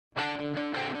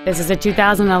This is a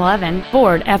 2011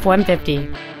 Ford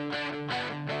F-150.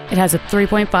 It has a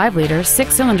 3.5-liter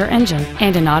six-cylinder engine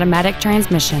and an automatic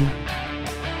transmission.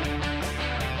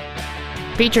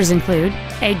 Features include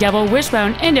a double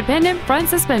wishbone independent front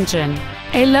suspension,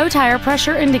 a low tire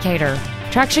pressure indicator,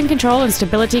 traction control and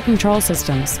stability control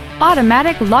systems,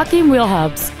 automatic locking wheel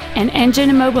hubs, an engine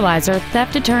immobilizer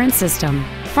theft deterrent system,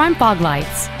 front fog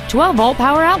lights, 12-volt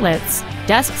power outlets,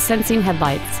 dusk sensing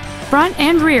headlights, front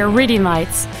and rear reading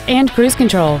lights, and cruise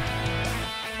control.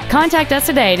 Contact us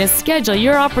today to schedule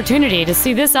your opportunity to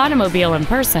see this automobile in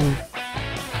person.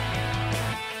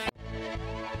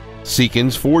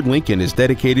 Seekins Ford-Lincoln is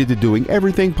dedicated to doing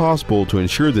everything possible to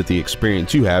ensure that the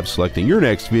experience you have selecting your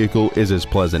next vehicle is as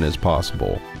pleasant as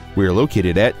possible. We are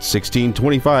located at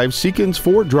 1625 Seekins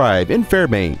Ford Drive in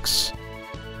Fairbanks.